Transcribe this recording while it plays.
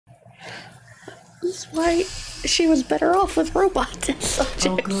is why she was better off with robots and subjects.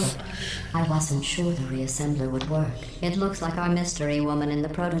 Oh, good. I wasn't sure the reassembler would work. It looks like our mystery woman in the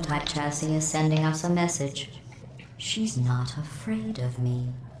prototype chassis is sending us a message. She's not afraid of me.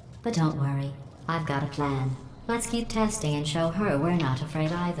 But don't worry, I've got a plan. Let's keep testing and show her we're not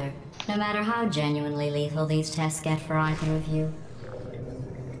afraid either. No matter how genuinely lethal these tests get for either of you.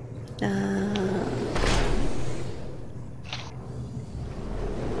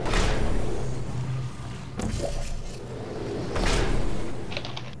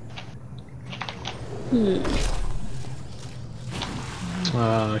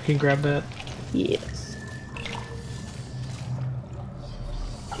 Can you grab that? Yes.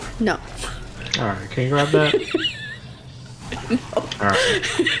 No. Alright, can you grab that? No. Alright.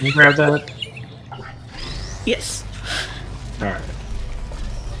 Can you grab that? Yes. Alright.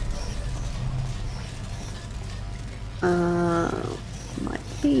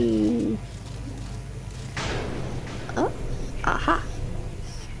 Might be... Oh, aha.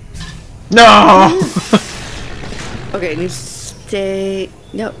 No! Okay, you stay...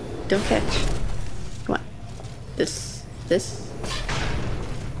 No, don't catch. Come on. This.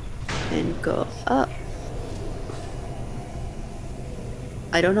 And go up.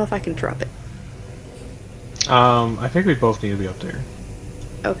 I don't know if I can drop it. I think we both need to be up there.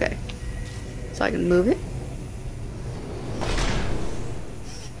 Okay. So I can move it?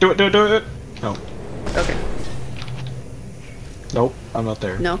 Do it! No. Okay. Nope, I'm not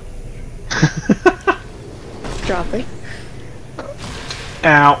there. No. Drop it.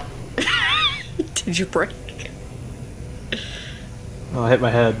 Ow! Did you break? Oh, I hit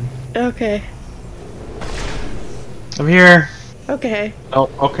my head. Okay. I'm here! Okay. Oh,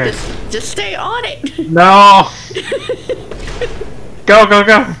 okay. Just stay on it! No!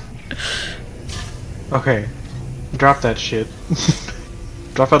 Go! Okay. Drop that shit.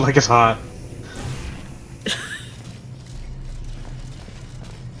 Drop it like it's hot.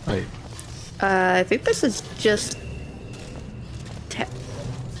 Wait. I think this is just...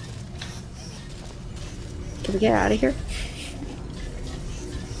 Can we get out of here?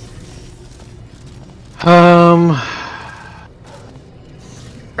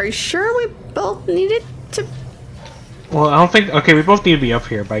 Are you sure we both needed to... Well, I don't think... Okay, we both need to be up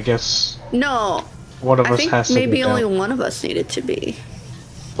here, but I guess... No. One of I us think has to maybe go only down. one of us needed to be.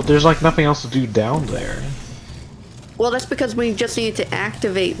 But there's like nothing else to do down there. Well, that's because we just need to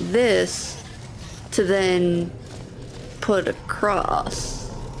activate this to then put across.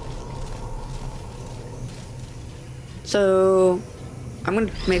 So I'm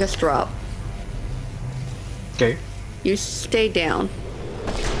gonna make us drop. Okay. You stay down.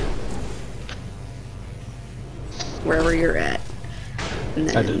 Wherever you're at. And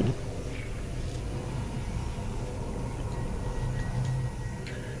then I did.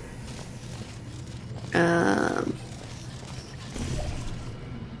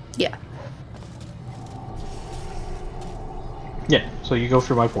 Yeah. Yeah, so you go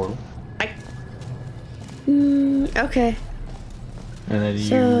through my portal. Okay. And then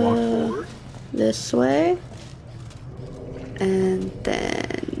you walk forward. This way. And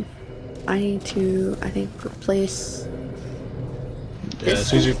then I need to, I think, replace this. As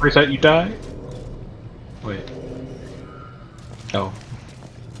soon as you replace that, you die? Wait. Oh.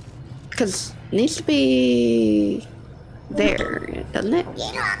 Because it needs to be there, doesn't it?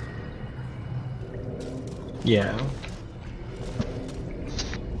 Yeah.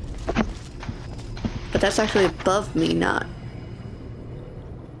 But that's actually above me, not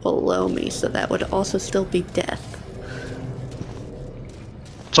below me, so that would also still be death.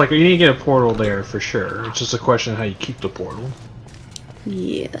 It's like, you need to get a portal there for sure. It's just a question of how you keep the portal.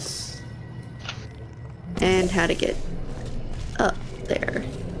 Yes. And how to get up there.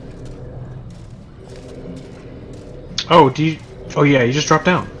 Oh, oh yeah, you just drop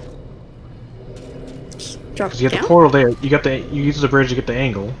down. Drop Because you got down? the portal there. You use the bridge to get the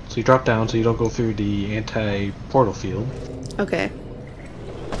angle. So you drop down so you don't go through the anti-portal field. Okay.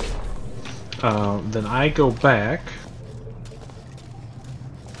 Then I go back.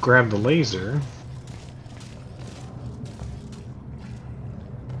 Grab the laser.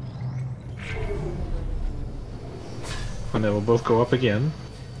 And then we'll both go up again.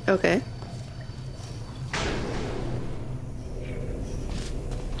 Okay.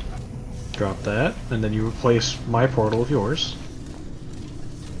 Drop that, and then you replace my portal with yours.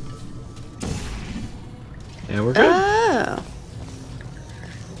 And we're good. Oh.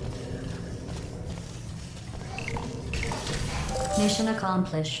 Mission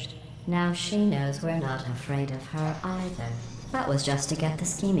accomplished. Now she knows we're not afraid of her either. That was just to get the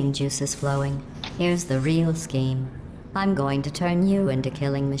scheming juices flowing. Here's the real scheme. I'm going to turn you into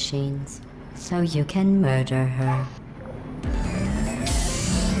killing machines. so you can murder her.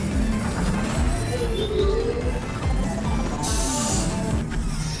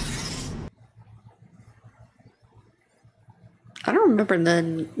 I don't remember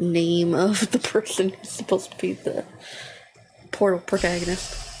the name of the person who's supposed to be the Portal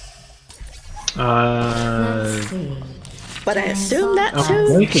protagonist. Let's see. But I assume that's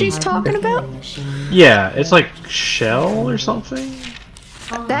who she's talking about? Yeah, it's like Shell or something?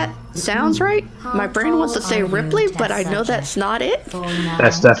 That sounds right. My brain wants to say Ripley, but I know that's not it.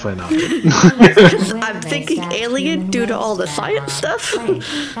 That's definitely not it. I'm thinking alien due to all the science stuff. Wait,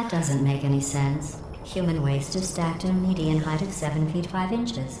 that doesn't make any sense. Human waste is stacked at a median height of 7 feet 5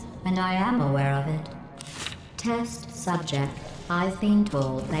 inches, and I am aware of it. Test subject. I've been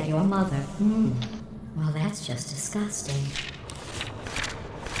told that your mother... Well, that's just disgusting.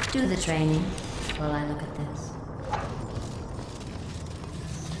 Do the training while I look at this.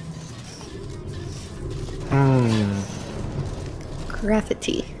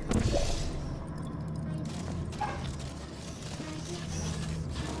 Graffiti.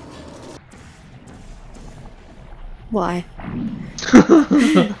 Why?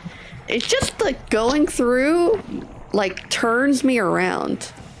 It's just like going through, like, turns me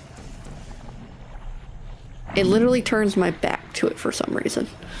around. It literally turns my back to it for some reason.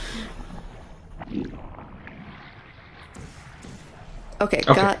 Okay,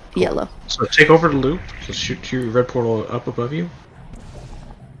 got cool. Yellow. So take over the loop. So shoot your red portal up above you.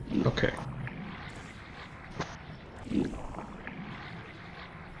 Okay.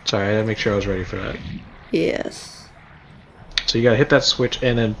 Sorry, I had to make sure I was ready for that. Yes. So you gotta hit that switch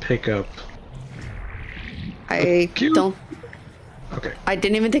and then pick up. I don't. Okay. I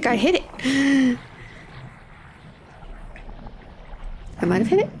didn't even think I hit it. I might have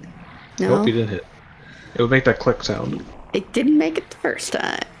hit it. No. Nope, you didn't hit. It would make that click sound. It didn't make it the first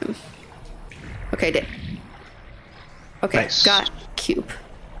time. Okay, I did. Okay, nice. Got cube.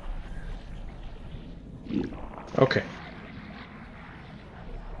 Okay.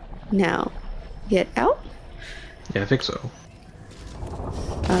 Now, get out? Yeah, I think so.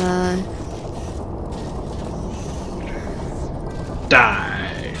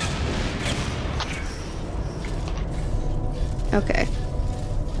 Die. Okay.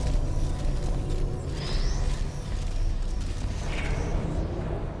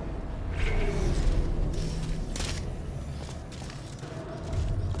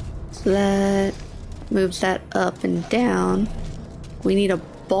 So that moves that up and down. We need a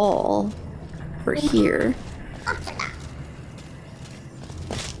ball for here.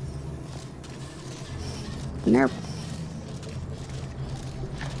 Nope.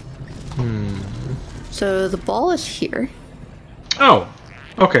 So the ball is here. Oh.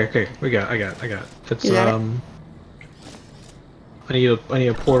 Okay, okay. I got it. It's You got it? I need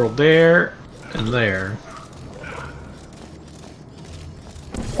a portal there and there.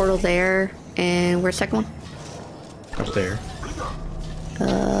 Portal there, and where's the second one? Up there.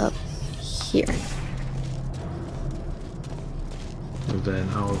 Here. And then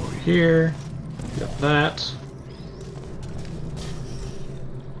I'll go over here. Got that.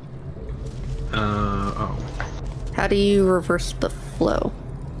 Oh. How do you reverse the flow?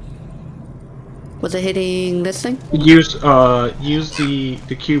 Was it hitting this thing? Use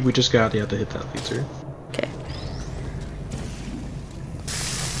the cube we just got. You have to hit that laser. Okay.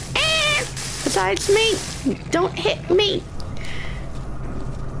 Besides me! Don't hit me!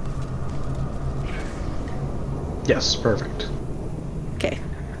 Yes, perfect. Okay.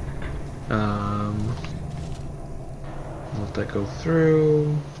 Let that go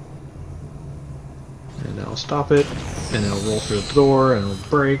through. And I'll stop it. And it'll roll through the door and it'll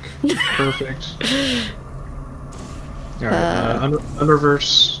break. Perfect. Alright,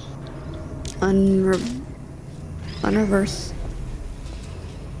 unreverse. Unreverse.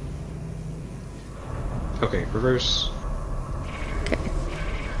 Okay, reverse. Okay.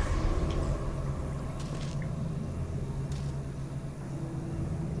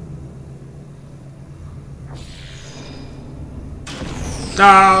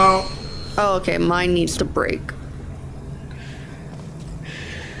 No! Oh, okay, mine needs to break.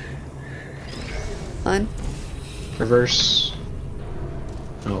 On. Reverse.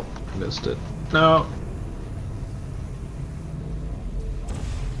 Oh, I missed it. No!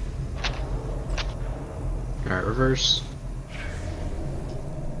 Alright, reverse.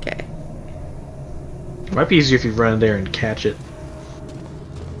 Okay. It might be easier if you run in there and catch it.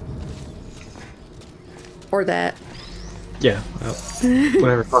 Or that. Yeah, well,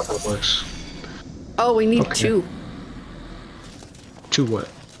 whatever fuck that works. Oh, we need Okay. two. To what?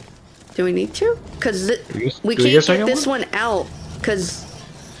 Do we need two? Because we Do we can't get get second this one out. Because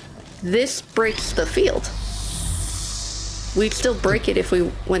this breaks the field. We'd still break it if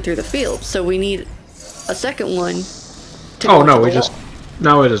we went through the field, so we need a second one to Oh go no, into we the just wall.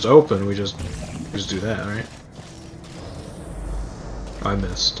 now it is open. We just do that, right? I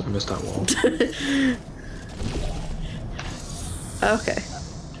missed that wall. Okay.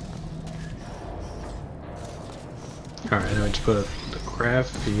 All right, now we just put the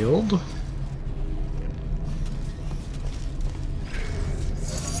craft field.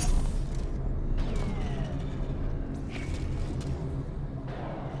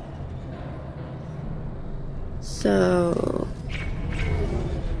 So,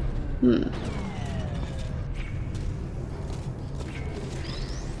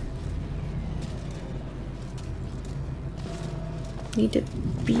 need to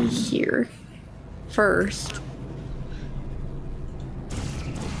be here first.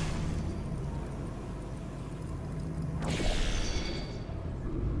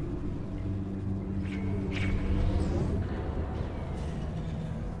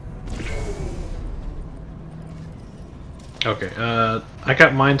 Okay, I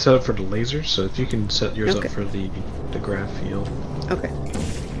got mine set up for the laser, so if you can set yours Okay. up for the graph field. Okay.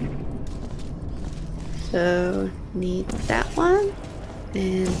 So, need that one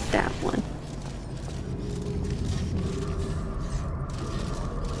and that one.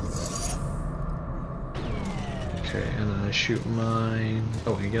 Okay, and then I shoot mine.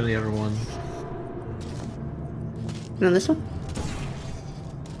 Oh, you got the other one. And on this one?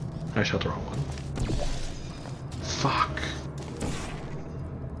 I shot the wrong one. Fuck.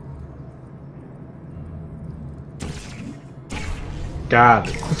 Got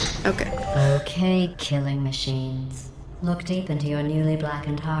it. Okay. Okay, killing machines. Look deep into your newly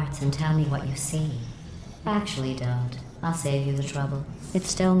blackened hearts and tell me what you see. Actually, don't. I'll save you the trouble. It's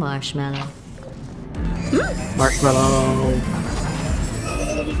still marshmallow. Marshmallow.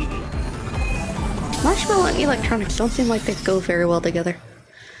 Marshmallow and electronics don't seem like they go very well together.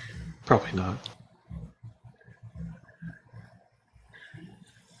 Probably not.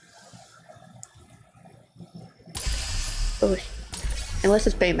 Oh, unless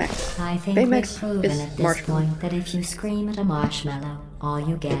it's Baymax. I think we've Baymax proven is at this marshmallow. point that if you scream at a marshmallow, all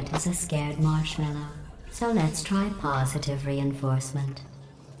you get is a scared marshmallow. So let's try positive reinforcement.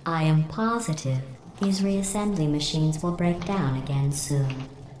 I am positive these reassembly machines will break down again soon.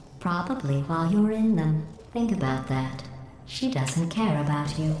 Probably while you're in them. Think about that. She doesn't care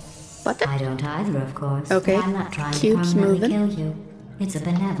about you. Button? I don't either, of course. Okay. But I'm not trying Cube's to permanently moving. kill you. It's a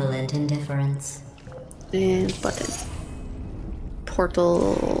benevolent indifference. And button.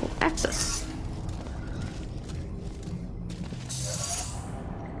 Portal access.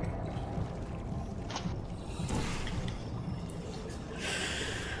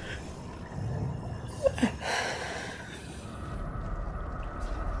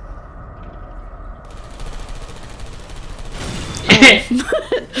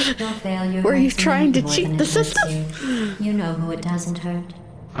 Your failure Were you hurts me trying to more cheat than the it hurts system? You know who it doesn't hurt.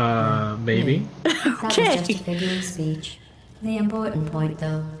 Maybe. That was Okay. just a figure of speech. The important point,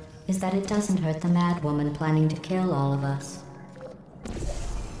 though, is that it doesn't hurt the mad woman planning to kill all of us.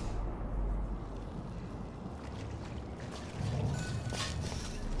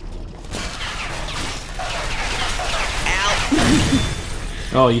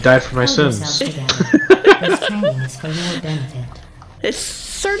 Oh, you died for my Hold yourself sins. together. This training is for your benefit. It's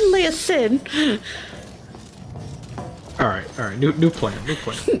certainly a sin. Alright, new plan.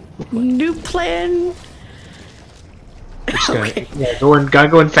 New plan. Just Okay. gotta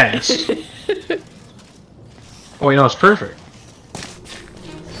go in fast. Oh, you know, it's perfect.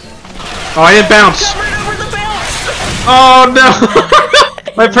 Oh, I didn't bounce! Covered over the bounce. Oh no!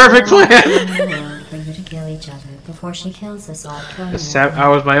 My perfect plan! For you to kill each other before she kills us all. I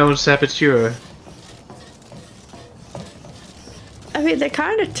was my own saboteur. I mean, they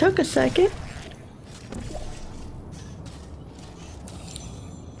kind of took a second.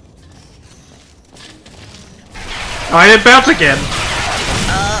 Oh, I didn't bounce again!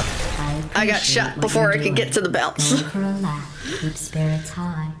 I got shot before I could get to the bounce. Going for a laugh, keep spirits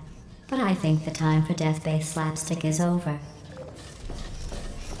high. But I think the time for death-based slapstick is over.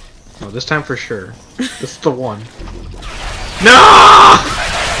 Oh, this time for sure. This is the one. No!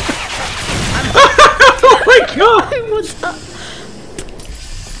 Oh my god! What's up?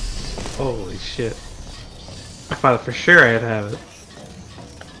 Holy shit. I thought for sure I'd have it.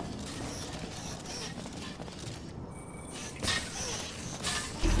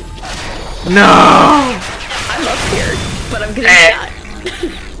 No! I'm up here, but I'm getting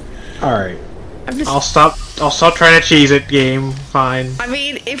shot. Alright. I'm just. I'll stop trying to cheese it, game. Fine. I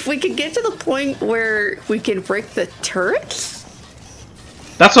mean, if we could get to the point where we can break the turrets,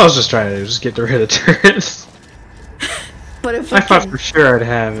 That's what I was just trying to do, just get rid of turrets. But if we I thought can, for sure I'd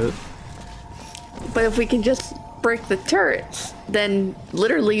have it. but if we can just break the turrets, then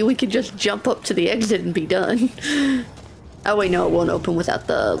literally we could just jump up to the exit and be done. Oh wait, no, it won't open without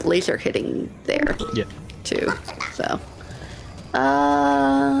the laser hitting there. Yeah. Too. So.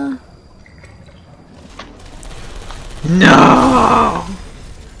 No!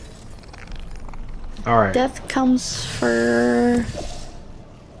 Alright. Death comes for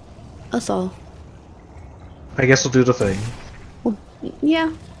us all. I guess we'll do the thing. Well,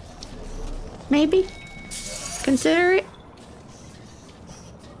 yeah. Maybe. Consider it.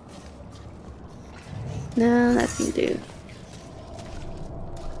 No, that can do.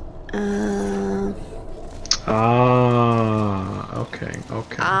 Okay,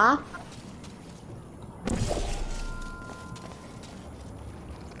 okay. Ah.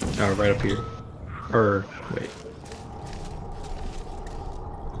 Oh, right up here. Or, wait.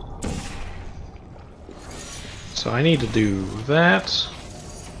 So I need to do that.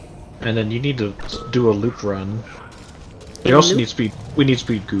 And then you need to do a loop run. We also need speed. We need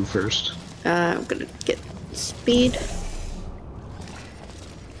speed goo first. I'm gonna get speed.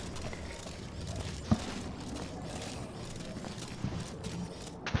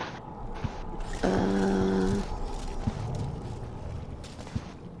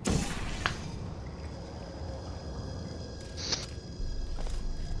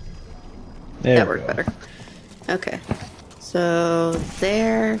 There That we worked go. better. Okay. So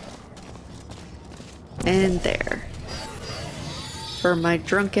there and there for my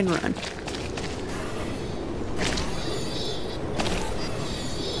drunken run.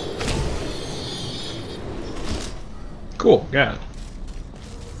 Cool, got it.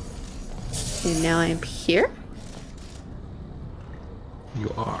 And now I'm here.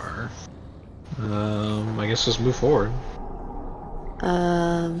 You are. I guess just move forward.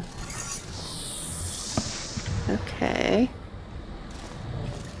 Okay.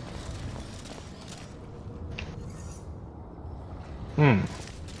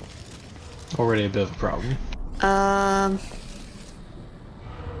 Already a bit of a problem.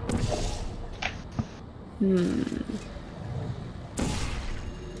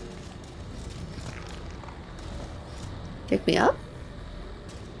 Pick me up.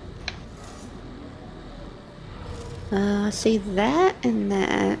 See that and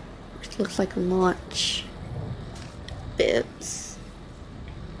that, which looks like launch bits.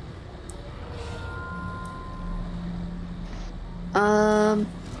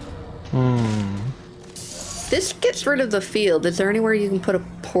 This gets rid of the field. Is there anywhere you can put a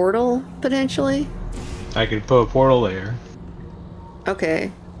portal, potentially? I could put a portal there. Okay.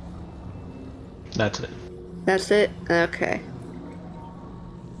 That's it. That's it? Okay.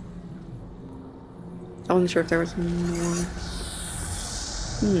 I wasn't sure if there was more.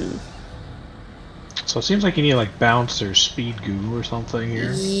 So it seems like you need like bounce or speed goo or something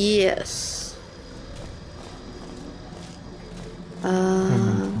here. Yes.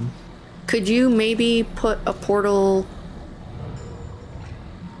 Could you maybe put a portal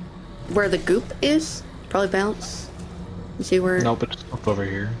where the goop is? Probably bounce. You see where? Nope, it's up over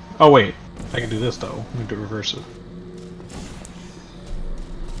here. Oh wait, I can do this though. I need to reverse it.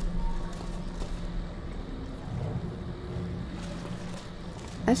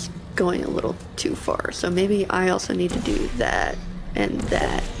 That's going a little too far. So maybe I also need to do that and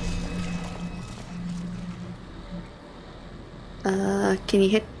that. Can you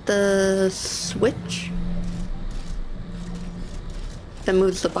hit the switch? That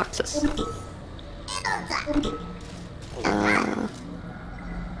moves the boxes.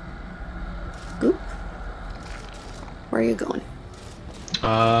 Goop? Where are you going?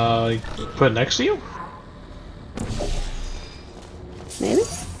 Put it next to you? Maybe?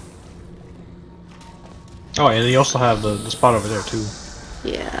 Oh, and you also have the spot over there too.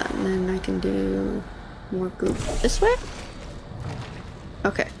 Yeah, and then I can do more goop this way?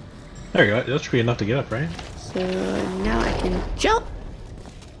 Okay. There you go. That should be enough to get up, right? So now I can jump.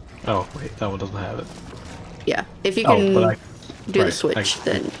 Oh, wait, that one doesn't have it. Yeah, if you Oh, can but do the right, switch,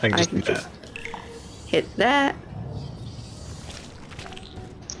 then I can just do just hit that.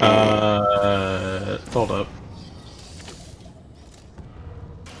 Hold up.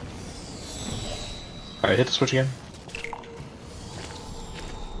 Alright, hit the switch again.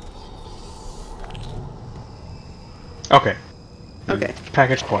 Okay. Okay.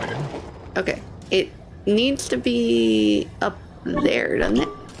 Package acquired. Okay. It needs to be up there, doesn't it?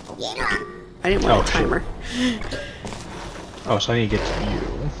 I didn't want Oh, a shit. timer. Oh, so I need to get to you.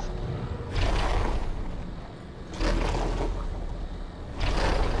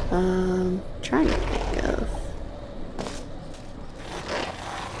 Trying to think of.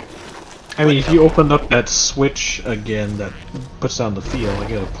 I mean, if you open up that switch again that puts down the field, I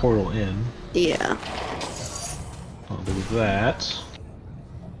get a portal in. Yeah. I'll do that.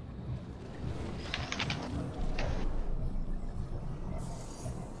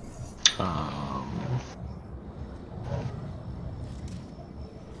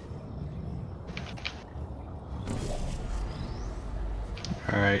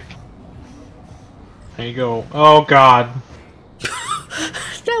 Alright. There you go. Oh god.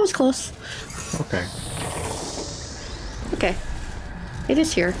 That was close. Okay. Okay. It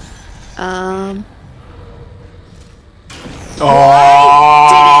is here. Oh,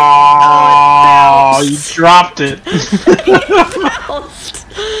 you dropped it.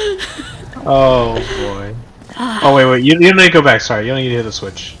 Oh boy. Oh wait, you don't need to go back. Sorry, you don't need to hit the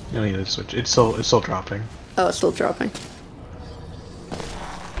switch. You don't need to hit the switch. It's still dropping. Oh, it's still dropping.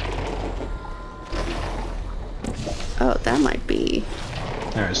 Oh, that might be.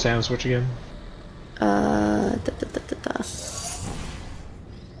 All right, stand the switch again. Da, da, da, da, da.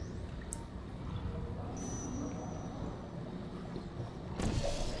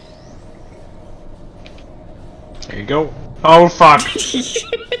 There you go. Oh fuck.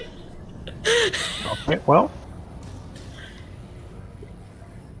 Okay, well.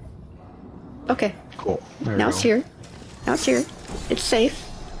 Okay. Cool. There Now we it's go. here. Now it's here. It's safe.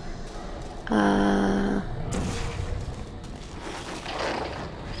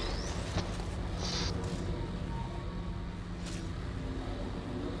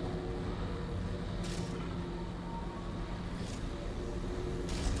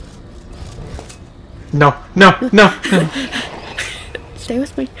 No, no, no, no. Stay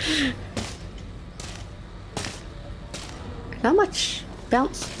with me. Not much.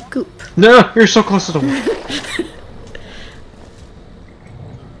 Bounce. Goop. No, you're so close to the wall.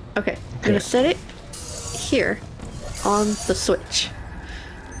 Okay. I'm gonna set it here on the switch.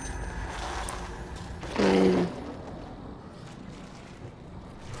 And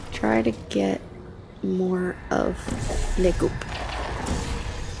try to get more of the goop.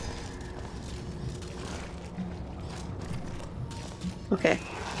 Okay.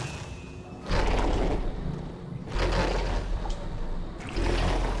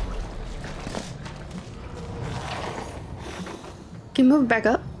 Can you move back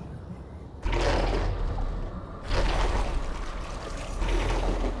up?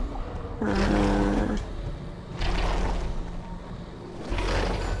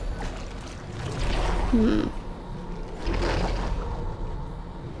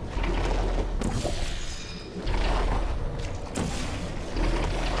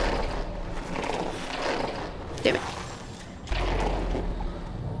 Damn it.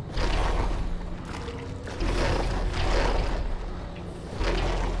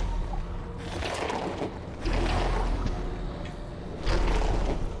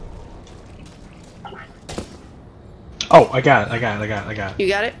 Oh, I got it. You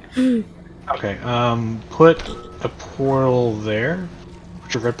got it? Okay, put a portal there.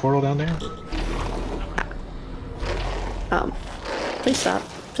 Put your red portal down there. Please stop.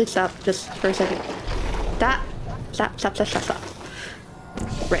 Please stop. Just for a second. Stop. Stop, stop, stop, stop, stop.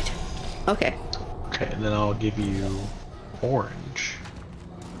 Right. Okay. Okay, and then I'll give you orange.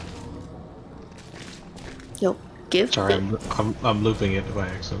 Yo, give. Sorry, I'm looping it by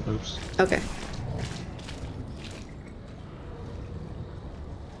accident. Oops. Okay.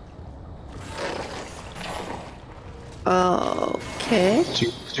 Okay. So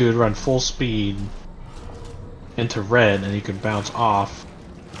you would run full speed into red, and you can bounce off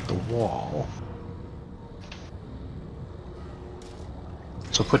the wall.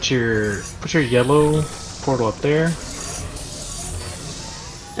 So put your yellow portal up there.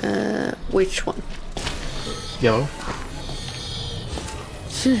 Which one? Yellow.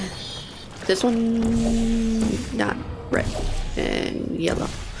 This one, not red and yellow.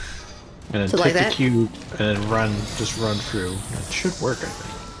 And then So take like the that? cube and then just run through. It should work, I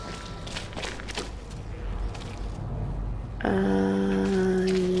think.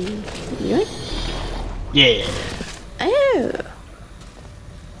 Yoink. Yeah. Oh.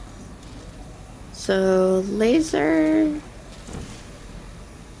 So laser.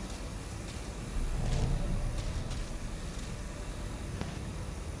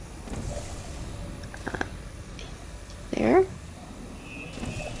 There.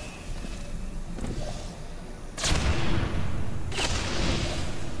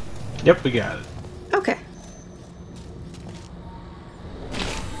 Yep, we got it. Okay.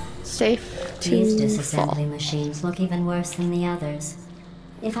 Safe These to disassembly fall. machines look even worse than the others.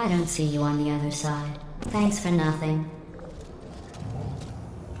 If I don't see you on the other side, thanks for nothing.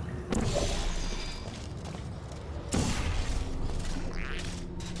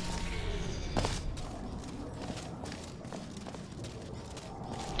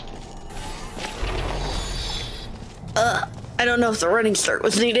 I don't know if the running start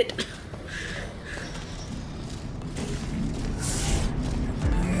was needed.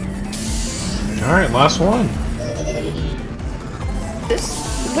 Alright, last one.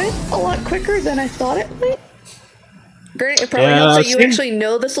 This went a lot quicker than I thought it would. Granted, it probably Yeah, helps that you same. actually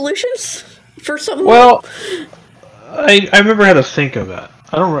know the solutions for something. Well, I remember how to think of it.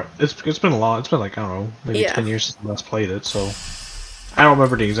 I don't. It's been a long. It's been like, I don't know, maybe 10 years since I last played it. So I don't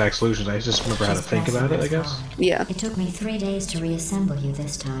remember the exact solutions. I just remember how to think about it, I guess. Yeah. It took me 3 days to reassemble you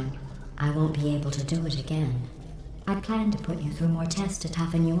this time. I won't be able to do it again. I planned to put you through more tests to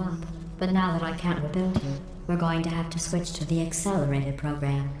toughen you up, but now that I can't rebuild you, we're going to have to switch to the accelerated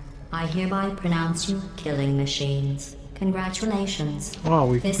program. I hereby pronounce you killing machines. Congratulations. Wow,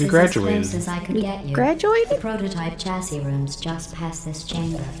 we This is graduated. as close as I could get you. Graduated? The prototype chassis room's just past this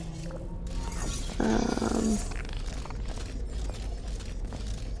chamber.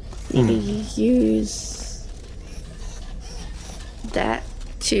 Maybe use that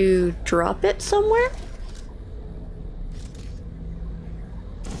to drop it somewhere?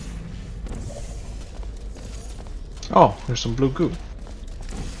 Oh, there's some blue goop.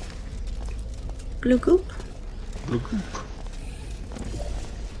 Blue goop? Blue goop.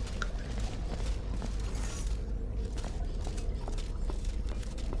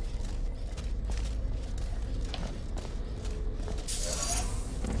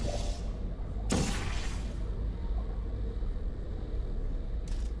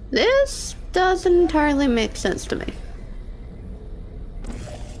 This doesn't entirely make sense to me.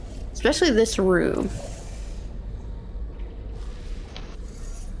 Especially this room.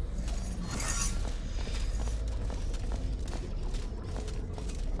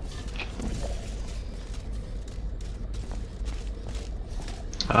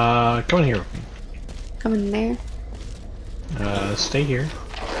 Come in here. Come in there. Stay here.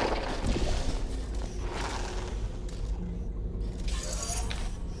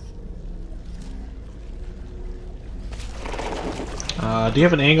 Do you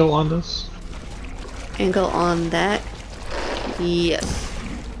have an angle on this? Angle on that? Yes.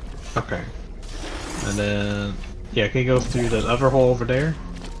 Okay. And then, yeah, can you go through that other hole over there?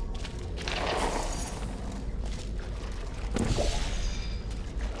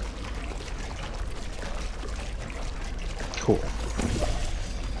 Cool.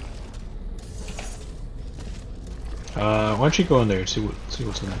 Why don't you go in there and see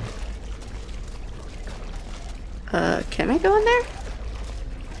what's in there? Can I go in there?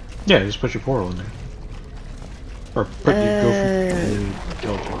 Yeah, just put your portal in there. Or put your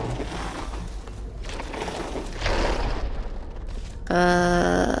go for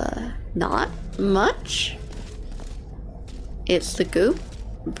Not much. It's the goop,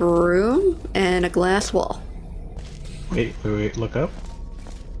 broom, and a glass wall. Wait, look up.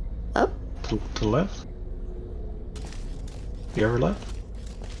 Up? To the left? You ever left?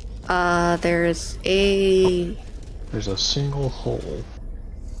 There's a single hole.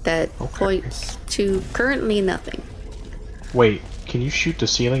 that Okay. points to currently nothing. Wait, can you shoot the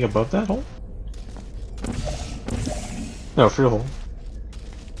ceiling above that hole? No, through the hole.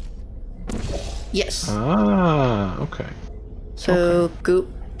 Yes. Ah, okay. So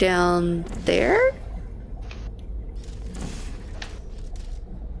goop down there?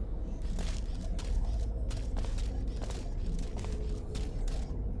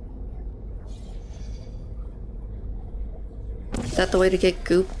 Is that the way to get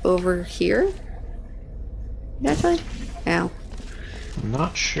goop over here? That's right. Ow. I'm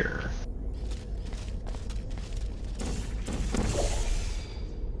not sure.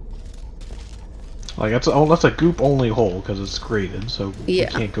 Like that's a goop only hole because it's graded, so Yeah.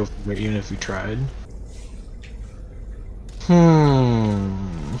 you can't go through it even if you tried.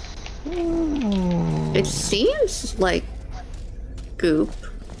 Hmm. It seems like goop,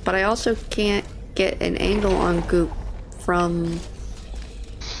 but I also can't get an angle on goop from...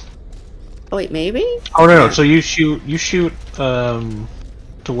 Oh wait, maybe? Oh no, so you shoot to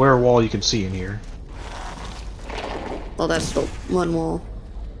where wall you can see in here. Well, that's the one wall.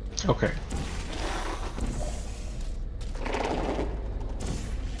 Okay.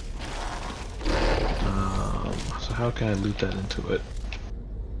 So how can I loop that into it?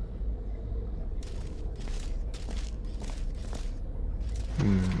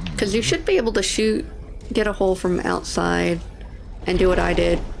 Because you should be able to get a hole from outside and do what I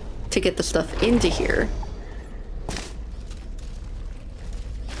did to get the stuff into here.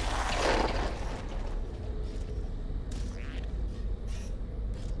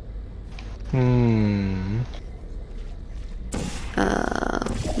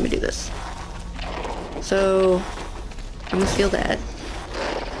 Let me do this. So, I'm gonna steal that.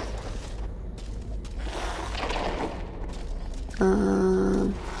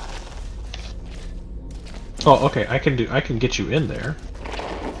 Oh, okay. I can get you in there.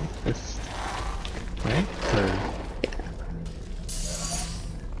 If, right? Or...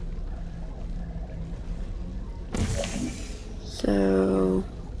 So.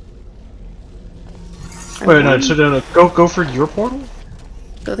 Wait, no. So no. Go for your portal.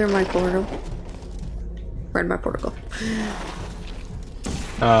 Go through my portal. Where'd my portal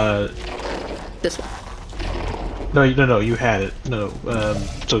go? This one. No. You had it. No.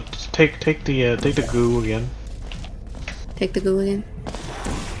 So take the goo again. Take the goo again.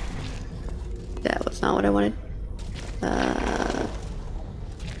 That was not what I wanted.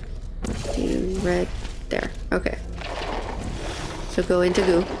 Do red there. Okay. So go into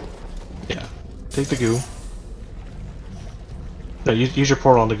goo. Yeah. Take the goo. No, use your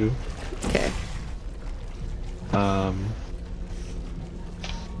portal on the goo. Okay.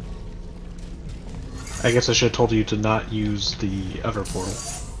 I guess I should have told you to not use the other portal.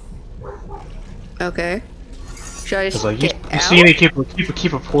 Okay. Should I just Like, get you out? see me keep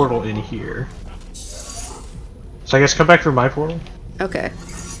a portal in here. So I guess come back through my portal. Okay.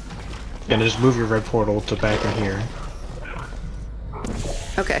 And just move your red portal to back in here.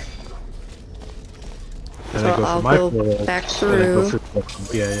 Okay. And So then go I'll through my go portal. back And then go through.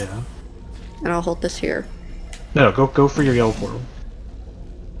 through. Yeah. And I'll hold this here. No, go for your yellow portal.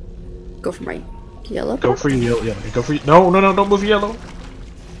 Go for my yellow. Go for your yellow. Yeah, go for your. No, don't move yellow.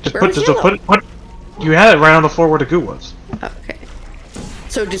 Just Where was yellow? put. You had it right on the floor where the goo was. Okay.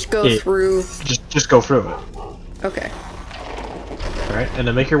 So just go Yeah. through. Just go through it. Okay. Alright, and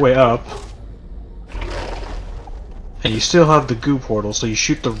then make your way up. And you still have the goo portal, so you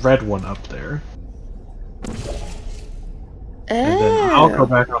shoot the red one up there. And then I'll go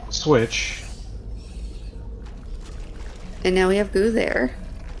back on the switch. And now we have goo there.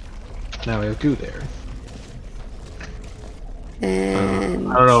 Now we have goo there. And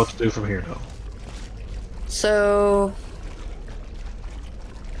I don't know what to do from here though. so.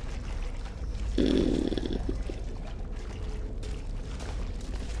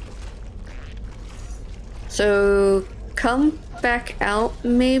 So come back out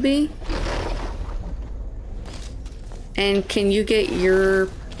maybe. And can you get your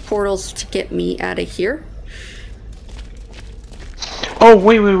portals to get me out of here? Oh,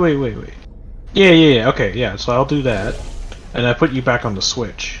 wait. Yeah, okay, yeah, so I'll do that. And I put you back on the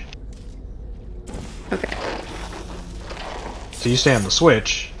switch. Okay. So you stay on the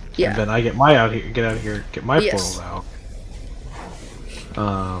switch. Yeah. And then I get out of here, get my Yes. portal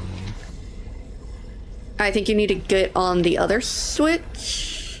out. I think you need to get on the other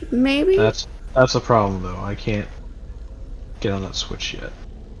switch, maybe? That's the problem though. I can't get on that switch yet.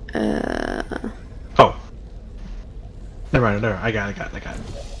 Oh. Never mind. I got it.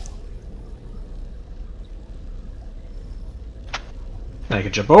 Now I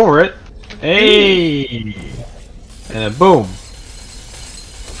can jump over it. Hey! And then boom.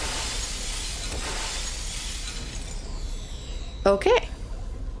 Okay.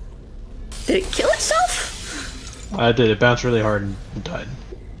 Did it kill itself? I did. It bounced really hard and died.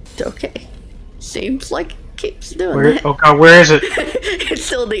 Okay. Seems like it keeps doing Where? that. Oh god, where is it? It's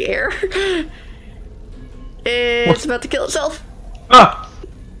still in the air. It's about to kill itself. Ah!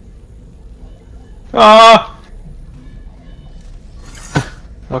 Ah!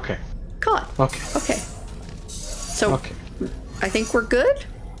 Okay. God. Okay. Okay. So, Okay. I think we're good?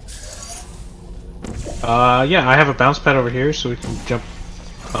 Yeah, I have a bounce pad over here so we can jump.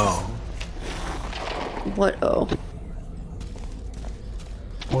 Oh. What? Oh.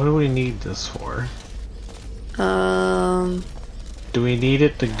 What do we need this for? Do we need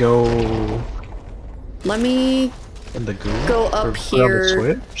it to go let me in the goo? go up Or put on the here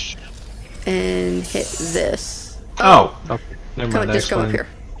switch? and hit this. Oh! Okay. Never Come mind. on, just come up here.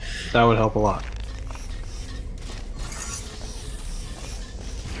 That would help a lot.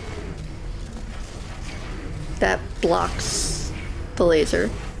 That blocks the laser.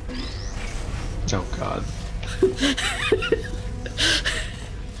 Oh god.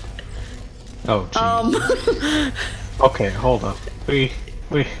 Oh geez. Okay, hold up.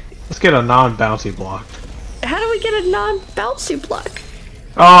 Let's get a non-bouncy block. How do we get a non-bouncy block?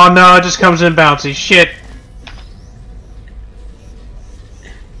 Oh no, it just comes in bouncy. Shit.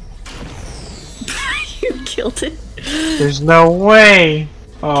 You killed it. There's no way.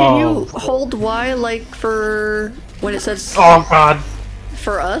 Oh. Can you hold Y like for when it says Oh god.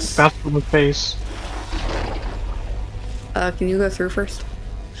 for us? Bounce in the face. Can you go through first?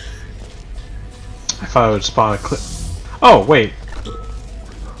 I thought I would spawn a clip. Oh wait.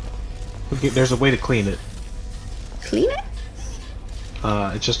 There's a way to clean it. Clean it?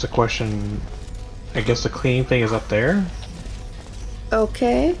 It's just a question. I guess the cleaning thing is up there.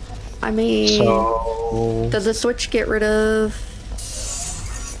 Okay. I mean, So does the switch get rid of?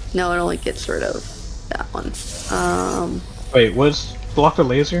 No, it only gets rid of that one. wait, was block the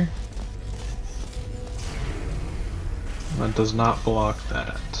laser? That does not block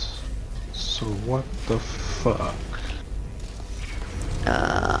that. So what the fuck?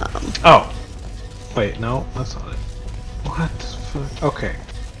 Oh! Wait, no, that's not it. What the fuck? Okay.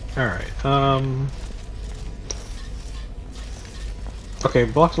 Alright, okay,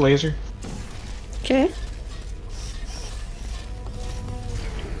 block the laser. Okay.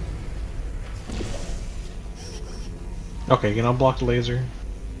 Okay, you can unblock the laser.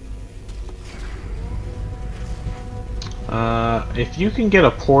 If you can get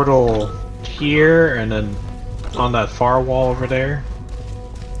a portal here and then on that far wall over there.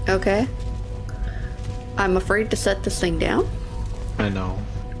 Okay. I'm afraid to set this thing down. I know.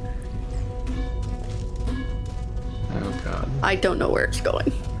 Oh god. I don't know where it's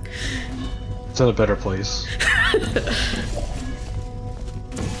going. It's in a better place.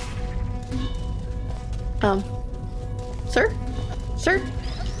 Sir? Sir?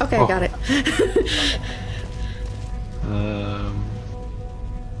 Okay, Oh. I got it.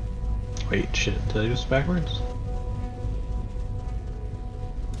 Wait, shit, did I do this backwards?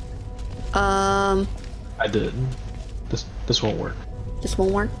 I did. This won't work. This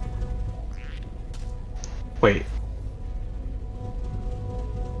won't work. Wait.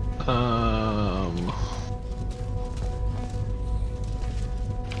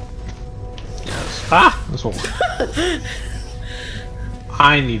 Yes. Ah! This won't work.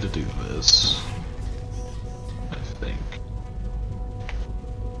 I need to do this. I think.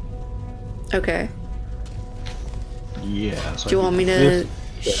 Okay. Yeah, so Do you I want me do to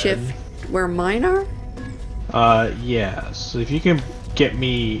this shift then. where mine are? Yeah. So if you can get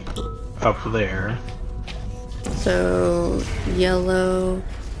me up there. So, yellow,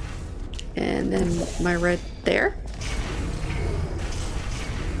 and then my red there.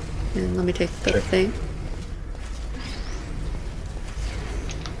 And let me take the Sure. thing.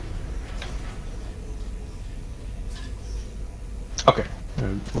 Okay.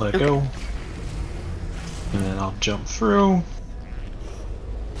 And let it go. And then I'll jump through.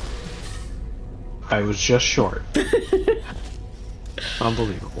 I was just short.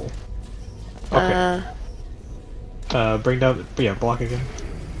 Unbelievable. Okay. Bring down. Yeah, block again.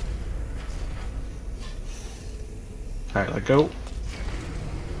 Alright, let go.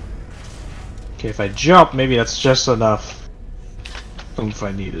 Okay, if I jump, maybe that's just enough oomph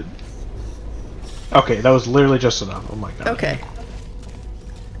I needed. Okay, that was literally just enough. Oh my god. Okay.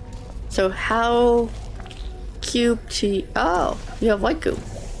 So how cube to... Oh, you have white goop.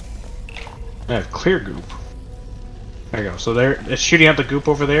 I have clear goop. There you go. So there, it's shooting out the goop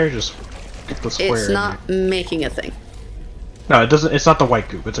over there. Just get the square. It's in not there. making a thing. No, it doesn't. It's not the white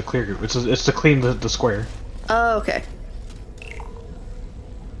goop. It's a clear goop. It's to clean the square. Oh, okay.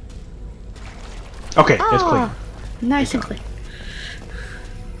 Okay, it's clean. Nice and clean.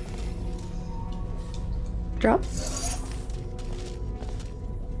 Drop.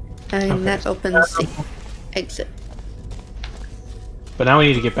 And Okay. that opens the exit. But now we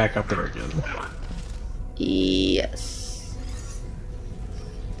need to get back up there again. Yes.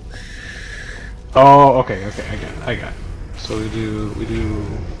 Oh, okay, okay, I got it. So we do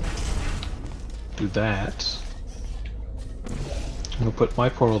that. I'm gonna put my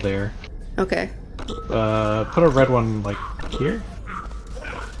portal there. Okay. Put a red one like here.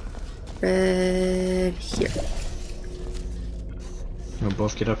 Red here. We'll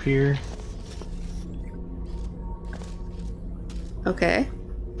both get up here. Okay.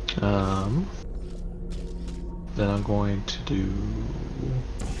 Then I'm going to do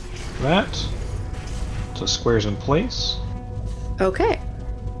that. So square's in place. Okay.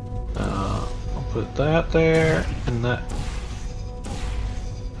 I'll put that there and that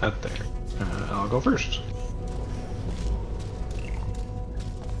there. I'll go first.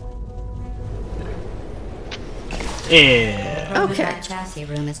 Yeah. Okay. That chassis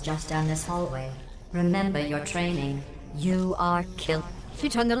room is just down this hallway. Remember your training. You are killed. She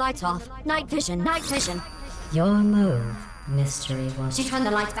turned the lights off. Night vision, night vision. Your move, mystery woman. She turned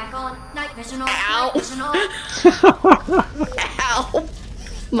the lights back on. Night vision off. Ow. Night vision off. Ow!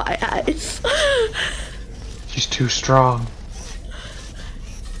 My eyes. She's too strong.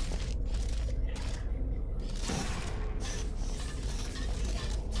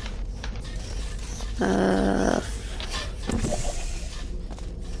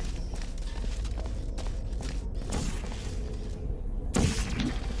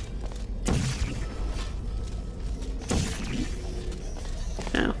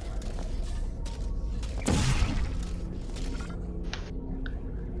 No.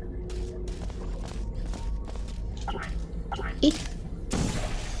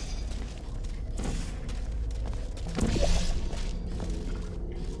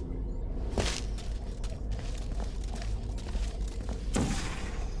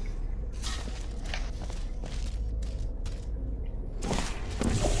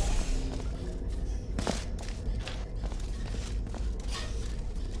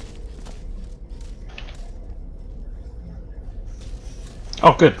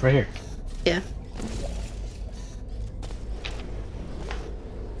 Oh, good, right here. Yeah.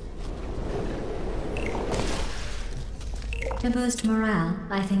 To boost morale,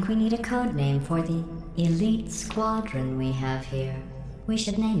 I think we need a code name for the elite squadron we have here. We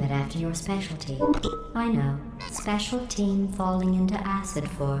should name it after your specialty. I know. Special team falling into acid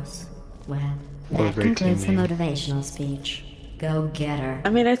force. Well, that concludes the motivational speech. Go get her. I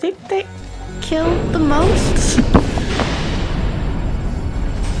mean, I think they killed the most.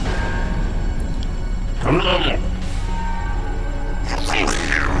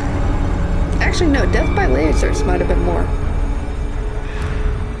 Actually, no. Death by lasers might have been more.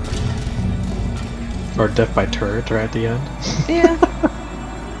 Or death by turret right at the end. Yeah.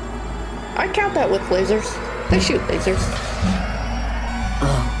 I count that with lasers. They shoot lasers.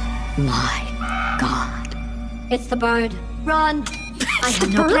 Oh my god. It's the bird. Run! I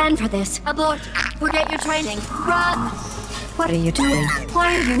had no plan for this. Abort! Forget your training. Run! What are you doing?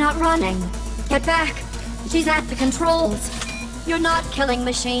 Why are you not running? Get back! She's at the controls. You're not killing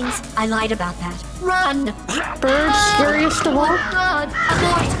machines. I lied about that. Run! Bird, scariest of all. Oh God!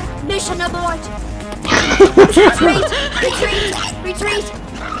 Abort! Mission abort! Retreat! Retreat! Retreat!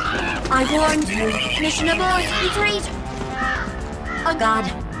 I warned you. Mission abort! Retreat! Oh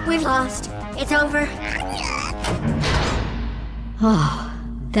God! We've lost. It's over. Oh,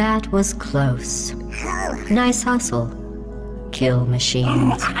 that was close. Nice hustle. Kill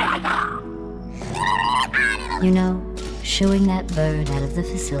machines. You know, shooing that bird out of the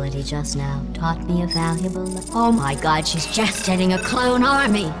facility just now taught me a valuable Oh my God, she's gestating a clone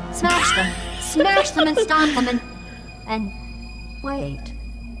army. Smash them. Smash them and stomp them and wait.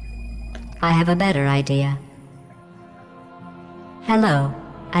 I have a better idea. Hello,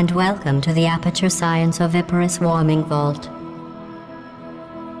 and welcome to the Aperture Science Oviparous Warming Vault.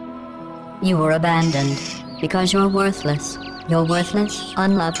 You were abandoned because you're worthless. You're worthless,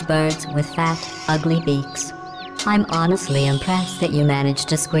 unloved birds with fat, ugly beaks. I'm honestly impressed that you managed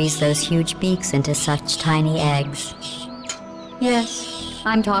to squeeze those huge beaks into such tiny eggs. Yes,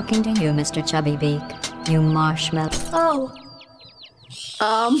 I'm talking to you, Mr. Chubby Beak. You marshmallow.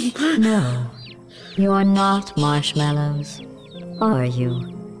 oh, No, you're not marshmallows. Are you?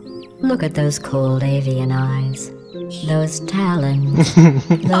 Look at those cold avian eyes. Those talons.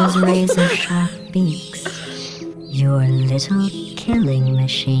 Those razor-sharp beaks. You're little killing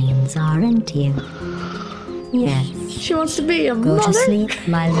machines, aren't you? Yes. She wants to be a Go mother to sleep,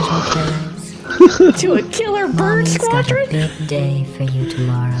 my little killers. to a killer bird Mommy's got a squadron. big day for you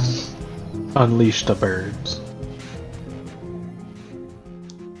tomorrow. Unleash the birds.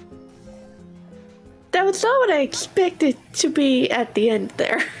 That was not what I expected to be at the end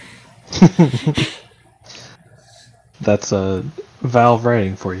there. That's Valve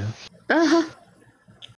writing for you.